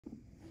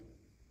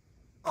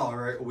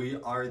Alright,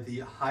 we are the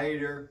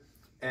hider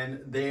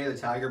and they are the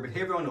tagger. But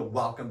hey everyone, and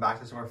welcome back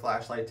to some more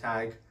flashlight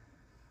tag.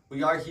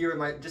 We are here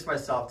with just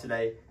myself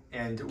today,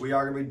 and we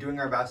are going to be doing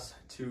our best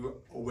to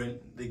win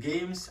the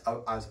games.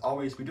 As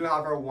always, we do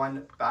have our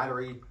one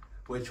battery,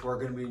 which we're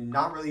going to be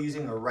not really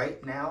using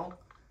right now,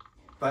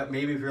 but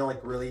maybe if you're like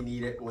really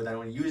need it, well then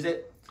we'll use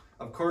it.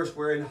 Of course,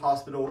 we're in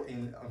hospital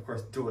in, of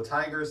course, Dual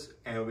Tigers,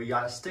 and we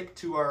got to stick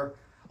to our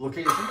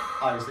location,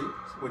 obviously,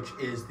 which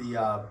is the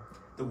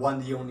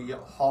only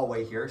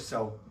hallway here.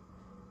 So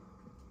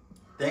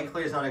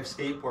thankfully it's not an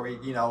escape where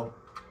we,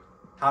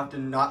 have to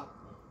not,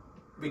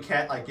 we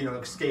can't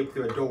escape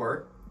through a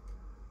door.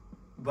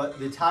 But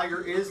the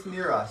tiger is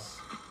near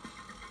us.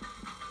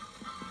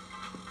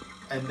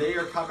 And they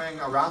are coming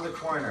around the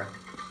corner.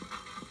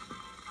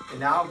 And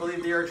now I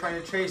believe they are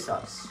trying to chase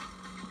us.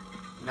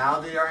 Now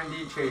they are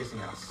indeed chasing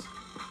us.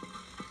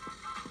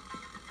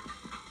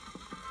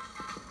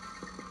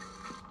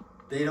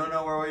 They don't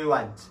know where we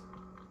went.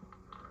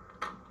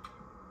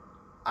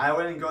 I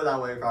wouldn't go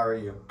that way if I were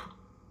you.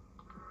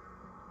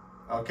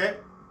 Okay?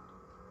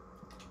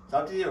 It's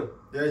up to you.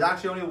 There's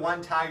actually only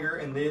one tiger,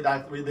 and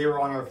they were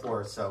on our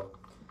floor, so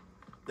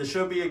this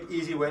should be an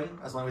easy win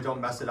as long as we don't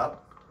mess it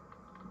up.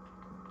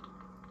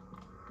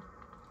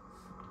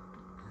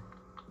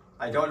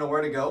 I don't know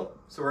where to go,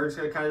 so we're just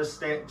gonna kind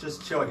of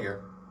just chill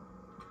here.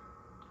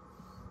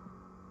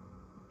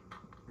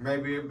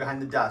 Maybe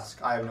behind the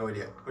desk. I have no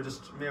idea.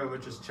 Maybe we'll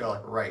just chill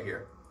like right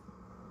here.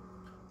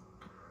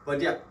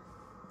 But yeah.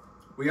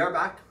 We are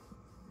back.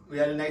 We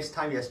had a nice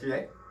time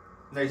yesterday.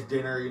 Nice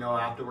dinner,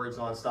 afterwards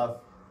and all that stuff.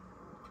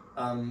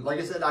 Like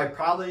I said, I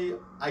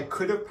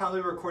could have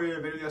probably recorded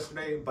a video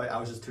yesterday, but I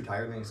was just too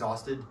tired and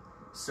exhausted.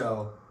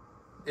 So,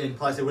 and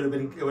plus it would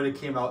have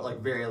came out like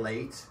very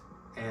late.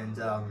 And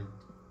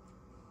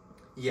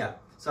yeah.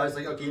 So I was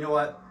like, okay, you know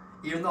what?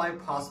 Even though I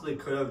possibly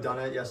could have done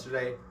it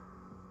yesterday,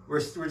 we're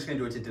just gonna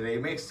do it today.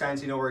 It makes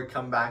sense, we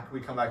come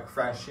back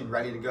fresh and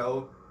ready to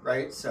go,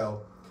 right?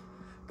 So.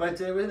 But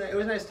it was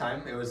a nice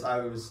time. I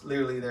was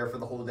literally there for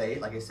the whole day,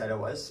 like I said I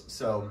was.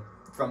 So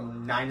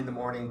from 9 in the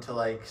morning to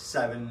like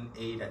 7,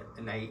 8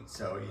 at night.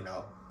 So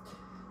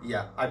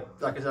yeah.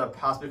 Like I said, I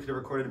possibly could have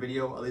recorded a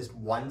video at least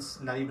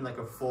once, not even like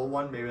a full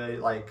one, maybe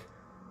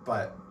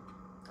but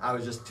I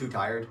was just too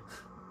tired.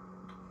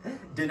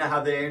 Did not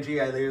have the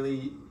energy. I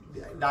literally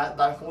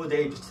that whole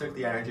day just took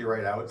the energy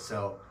right out.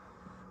 So,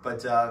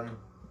 but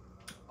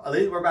at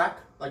least we're back,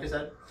 like I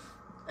said,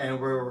 and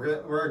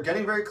we're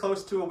getting very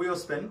close to a wheel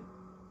spin.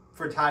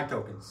 For tag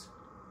tokens.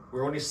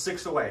 We're only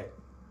 6 away.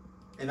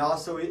 And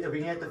also, if we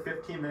can get the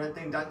 15-minute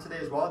thing done today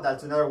as well,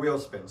 that's another wheel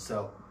spin.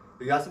 So,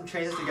 we got some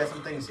chances to get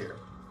some things here.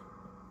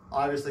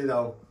 Obviously,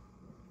 though,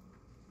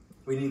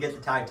 we need to get the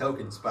tag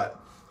tokens,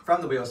 but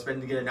from the wheel spin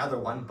to get another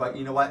one. But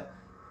you know what?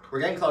 We're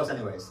getting close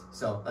anyways.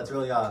 So, that's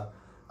really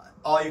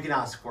all you can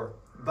ask for.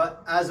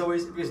 But as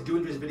always, if you guys do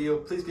enjoy this video,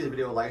 please give the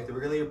video a like. They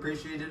really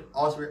appreciate it.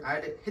 Also,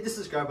 hit the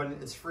subscribe button.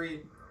 It's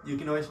free. You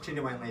can always change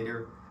your mind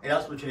later. It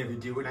helps with if you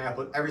do, and I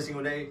upload every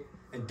single day.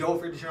 And don't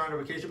forget to turn on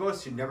notification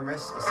bells so you never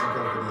miss a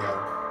single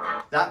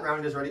video. That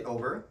round is already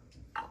over.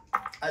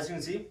 As you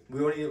can see,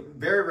 we're only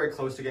very, very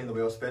close to getting the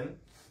wheel spin.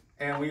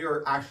 And we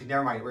are actually,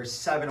 never mind, we're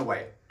 7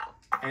 away.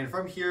 And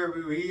from here,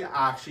 we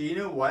actually, you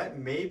know what?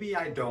 Maybe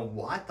I don't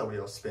want the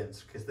wheel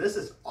spins because this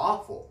is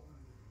awful.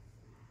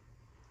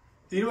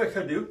 You know what I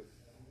could do?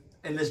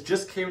 And this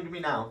just came to me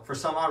now for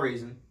some odd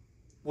reason.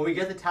 When we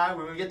get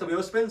the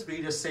wheel spins, we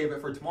can just save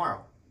it for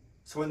tomorrow.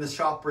 So when the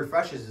shop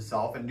refreshes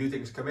itself and new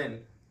things come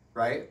in,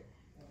 right?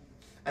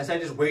 Instead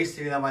of just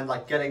wasting them on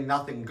getting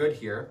nothing good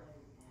here,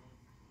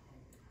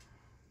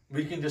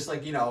 we can just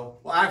well,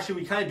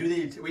 actually we kind of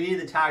we need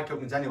the tag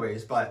tokens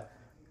anyways, but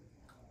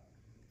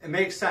it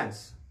makes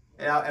sense.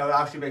 It would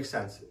actually make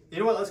sense. You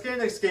know what? Let's get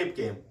an escape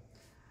game.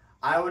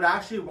 I would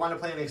actually want to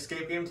play an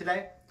escape game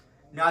today,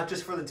 not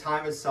just for the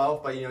time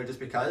itself, but just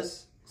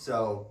because.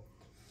 So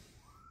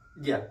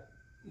yeah.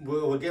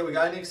 We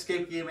got an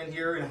escape game in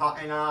here in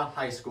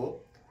high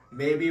school.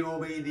 Maybe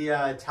we'll be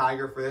the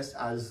tiger for this,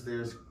 as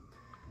there's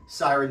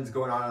sirens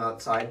going on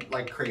outside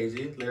like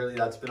crazy. Literally,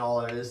 that's been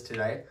all it is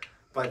today.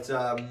 But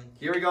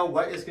here we go.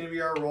 What is going to be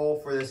our role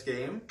for this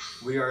game?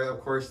 We are, of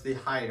course, the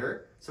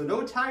hider. So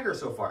no tiger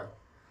so far.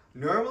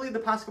 Normally, the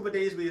past couple of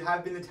days, we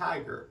have been the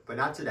tiger, but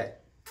not today.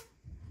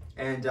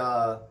 And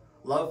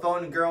Love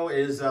Phone Girl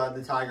is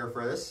the tiger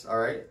for this, all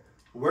right?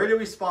 Where do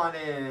we spawn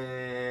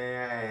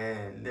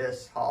in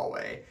this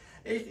hallway?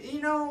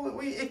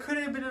 It could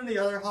have been in the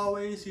other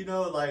hallways,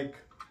 like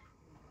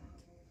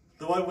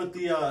the one with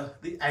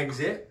the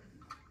exit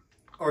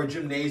or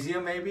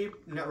gymnasium, maybe.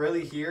 Not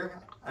really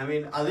here. I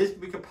mean, at least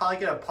we could probably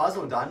get a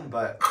puzzle done,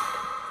 but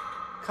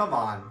come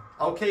on.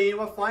 Okay, you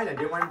know what? Fine. I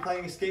didn't want to play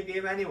an escape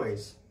game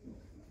anyways.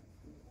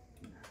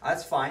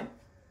 That's fine.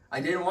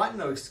 I didn't want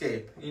no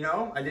escape.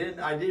 I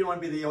didn't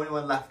want to be the only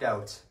one left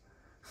out.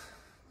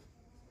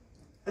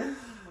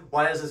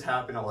 Why does this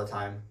happen all the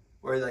time?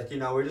 Where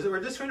we're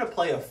just trying to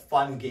play a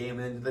fun game,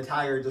 and the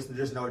tiger just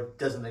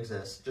doesn't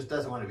exist. Just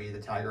doesn't want to be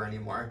the tiger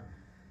anymore.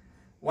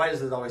 Why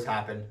does this always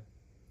happen?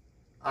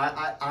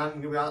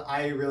 I'm gonna be honest,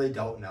 I really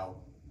don't know.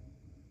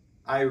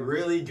 I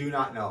really do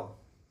not know.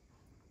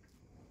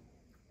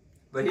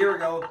 But here we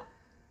go.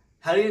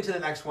 Heading into the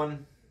next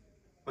one.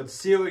 Let's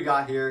see what we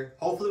got here.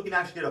 Hopefully we can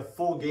actually get a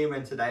full game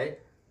in today.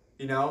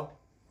 You know,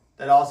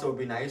 that also would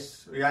be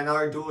nice. We got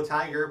another dual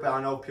tiger, but I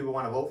don't know if people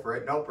want to vote for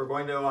it. Nope, we're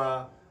going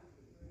to,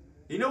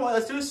 you know what,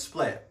 let's do a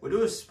split. We'll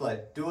do a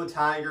split. Dual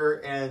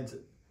tiger and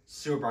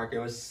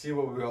supermarket. Let's see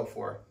what we vote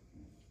for.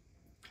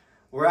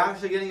 We're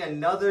actually getting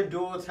another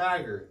dual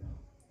tiger.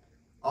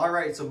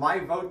 Alright, so my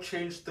vote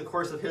changed the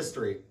course of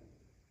history.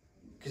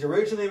 Because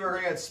originally we were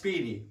going to get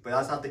Speedy, but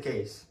that's not the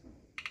case.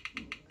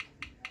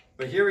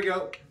 But here we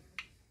go.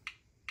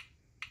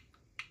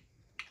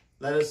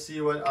 Let us see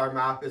what our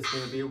map is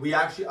going to be. We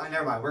actually,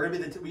 never mind. We're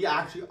going to be we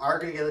actually are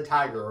going to get the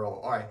tiger role.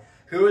 All right.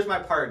 Who is my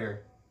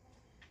partner?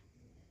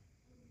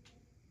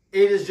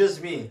 It is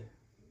just me.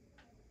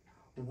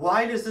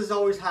 Why does this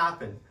always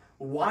happen?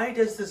 Why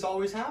does this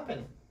always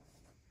happen?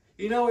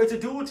 You know, it's a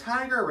dual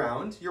tiger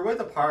round. You're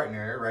with a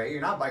partner, right?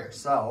 You're not by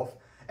yourself.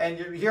 And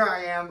here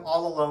I am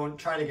all alone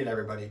trying to get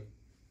everybody.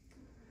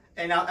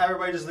 And now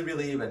everybody just be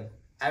leaving.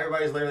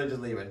 Everybody's literally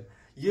just leaving.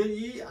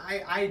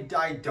 I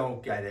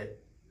don't get it.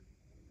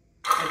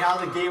 And now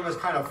the game is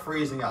kind of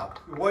freezing up.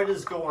 What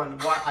is going?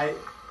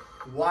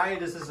 Why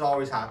does this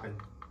always happen?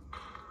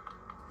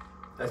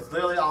 That's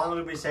literally all I'm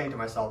going to be saying to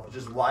myself.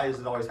 Just why does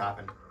it always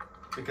happen?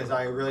 Because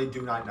I really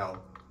do not know.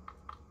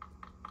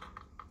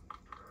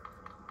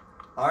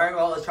 Alright,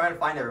 well, let's try to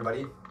find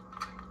everybody.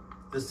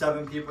 The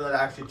 7 people that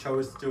actually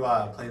chose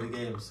to play the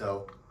game,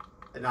 so,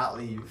 and not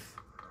leave.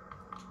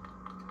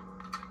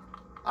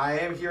 I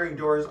am hearing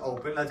doors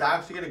open. Let's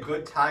actually get a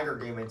good tiger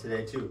game in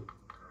today, too.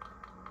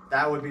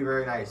 That would be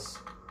very nice.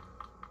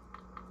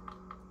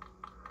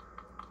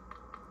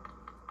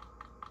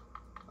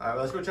 Alright,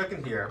 let's go check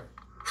in here.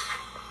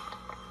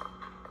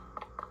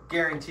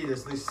 Guarantee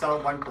there's at least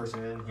one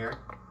person in here.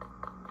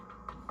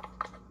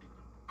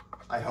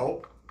 I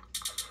hope.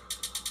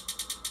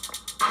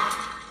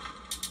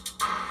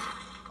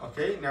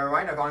 Okay, never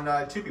mind. I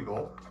found 2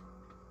 people.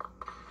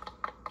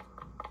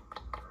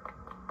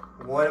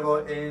 What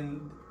about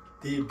in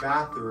the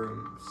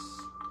bathrooms?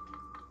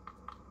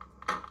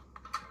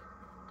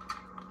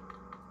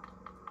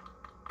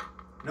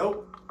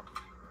 Nope.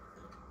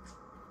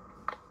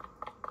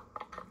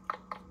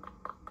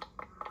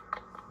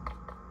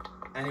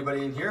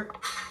 Anybody in here?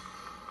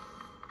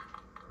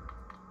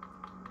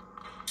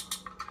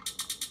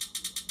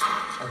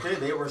 Okay,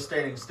 they were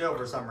standing still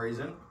for some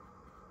reason.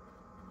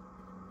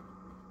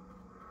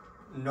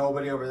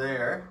 Nobody over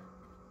there.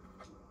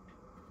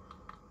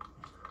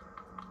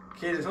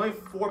 Okay, there's only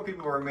 4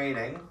 people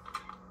remaining.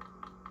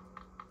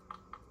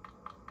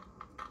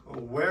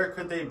 Where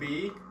could they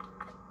be?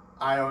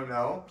 I don't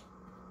know.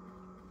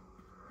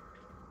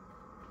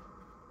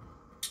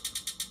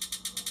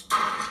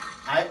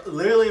 I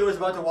literally was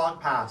about to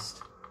walk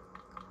past.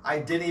 I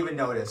didn't even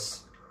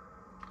notice.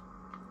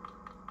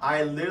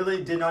 I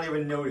literally did not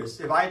even notice.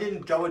 If I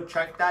didn't double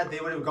check that, they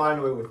would have gone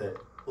away with it.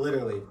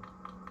 Literally.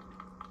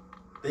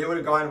 They would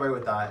have gone away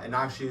with that and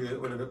actually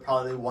would have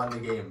probably won the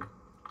game.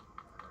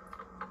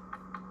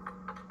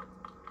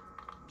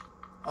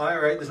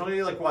 Alright, there's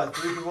only like, what,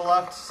 3 people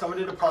left? Someone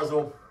did a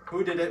puzzle.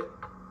 Who did it?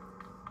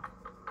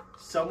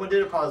 Someone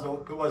did a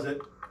puzzle. Who was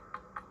it?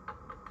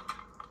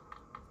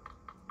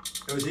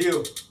 It was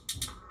you.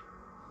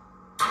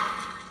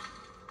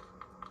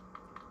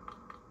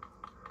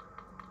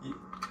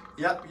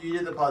 Yep, you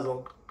did the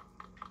puzzle.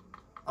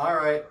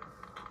 Alright.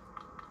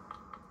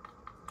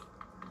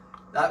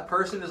 That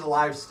person is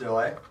alive still,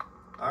 eh?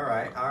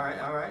 Alright, alright,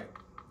 alright.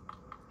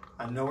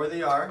 I know where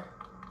they are.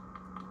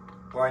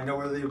 Or I know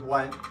where they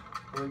went.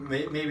 Or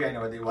maybe I know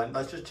where they went.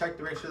 Let's just check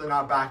to make sure they're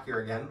not back here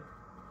again.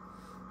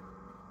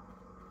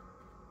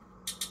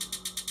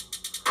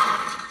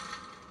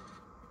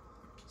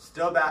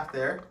 Still back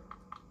there.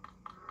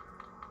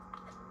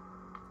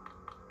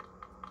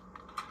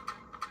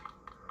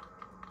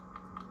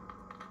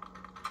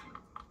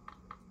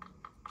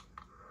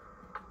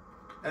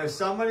 And if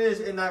somebody is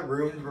in that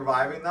room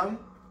reviving them,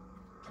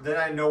 then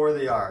I know where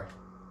they are.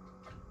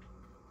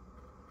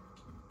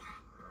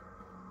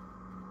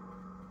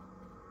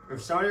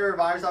 If somebody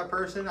revives that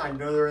person, I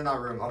know they're in that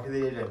room. Okay,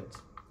 they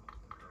didn't.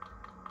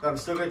 But I'm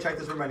still going to check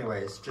this room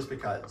anyways, just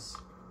because.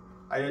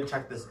 I didn't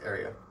check this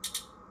area.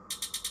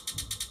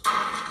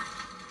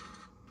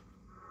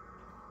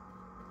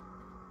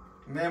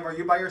 Ma'am, are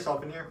you by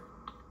yourself in here?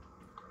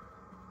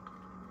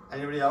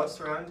 Anybody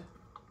else around?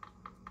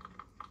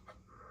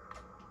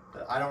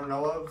 That I don't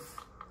know of?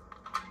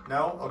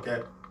 No?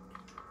 Okay.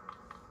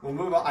 We'll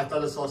move on. I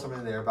thought I saw someone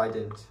in there, but I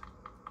didn't.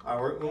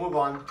 Alright, we'll move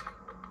on.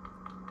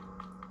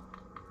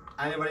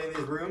 Anybody in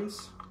these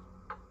rooms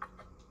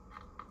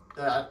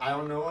that I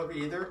don't know of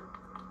either?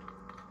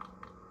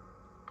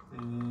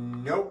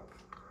 Nope.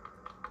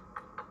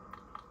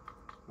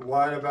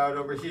 What about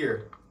over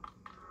here?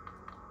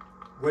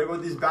 What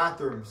about these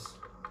bathrooms?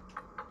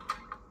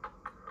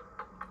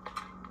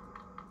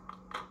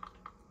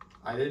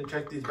 I didn't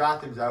check these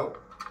bathrooms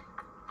out.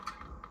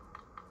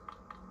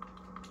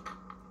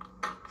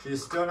 She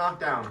is still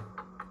knocked down.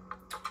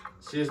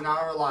 She is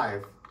now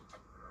alive.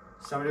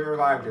 Somebody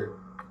revived her.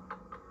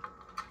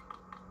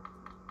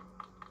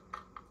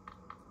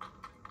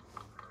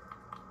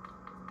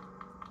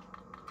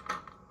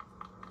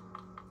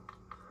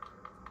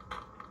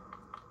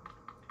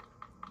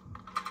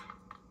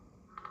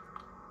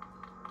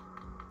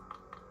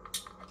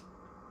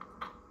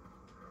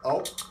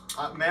 Oh,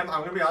 ma'am,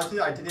 I'm gonna be honest with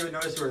you, I didn't even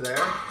notice you were there,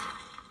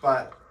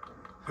 but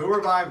who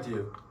revived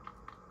you?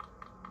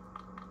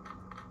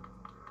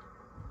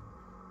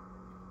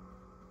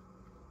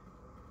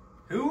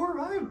 Who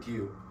revived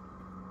you?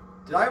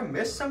 Did I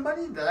miss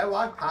somebody? Did I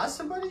walk past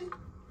somebody?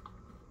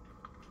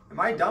 Am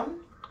I dumb?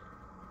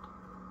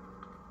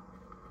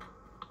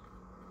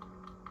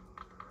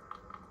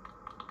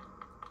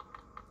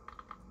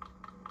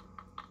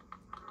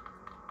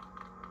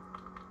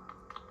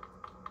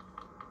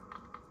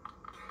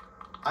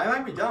 I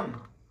might be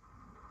dumb.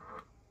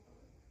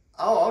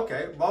 Oh,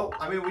 okay. Well,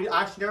 I mean, we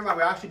actually, never mind.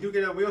 We actually do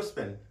get a wheel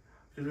spin.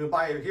 Because we'll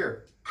buy it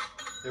here.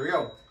 There we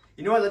go.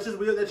 You know what? Let's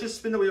just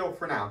spin the wheel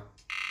for now.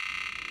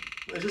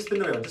 Let's just spin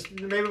the wheel. Just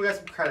maybe we got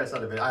some credits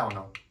out of it. I don't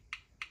know.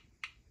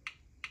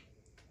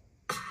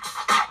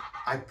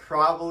 I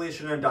probably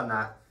shouldn't have done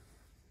that.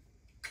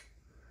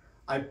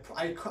 I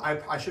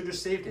should have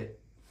just saved it.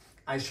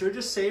 I should have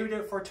just saved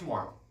it for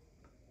tomorrow.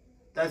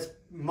 That's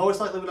most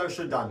likely what I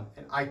should have done.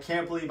 And I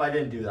can't believe I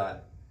didn't do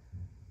that.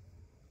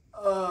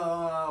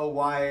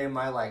 Why am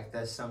I like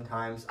this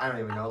sometimes? I don't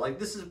even know. Like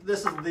this is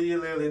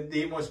literally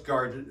the most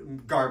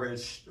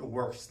garbage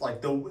worst.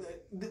 Like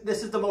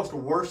this is the most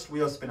worst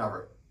wheel spin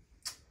ever.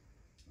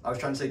 I was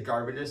trying to say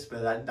garbage,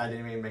 but that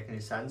didn't even make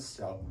any sense.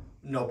 So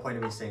no point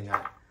in me saying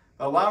that.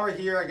 But while we're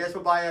here, I guess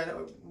we'll buy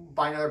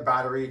another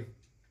battery.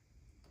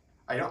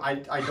 I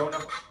don't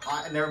know.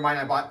 Never mind.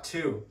 I bought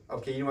two.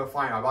 Okay, you know what?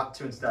 Fine. I bought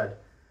two instead.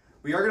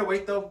 We are gonna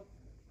wait though.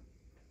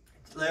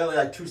 It's literally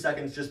like 2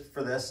 seconds just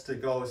for this to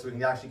go, so we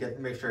can actually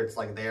make sure it's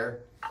like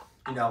there,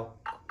 you know.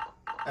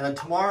 And then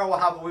tomorrow we'll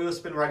have a wheel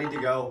spin ready to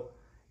go,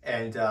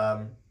 and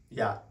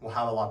yeah, we'll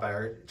have a lot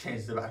better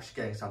chances of actually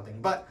getting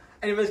something. But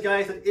anyways,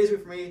 guys, that is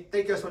it for me.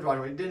 Thank you so much for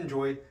watching. If you did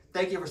enjoy,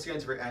 thank you for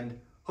sticking to the end.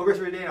 Hope you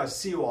have a great day, and I'll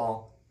see you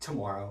all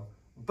tomorrow.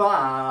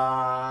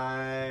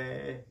 Bye.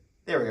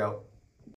 There we go.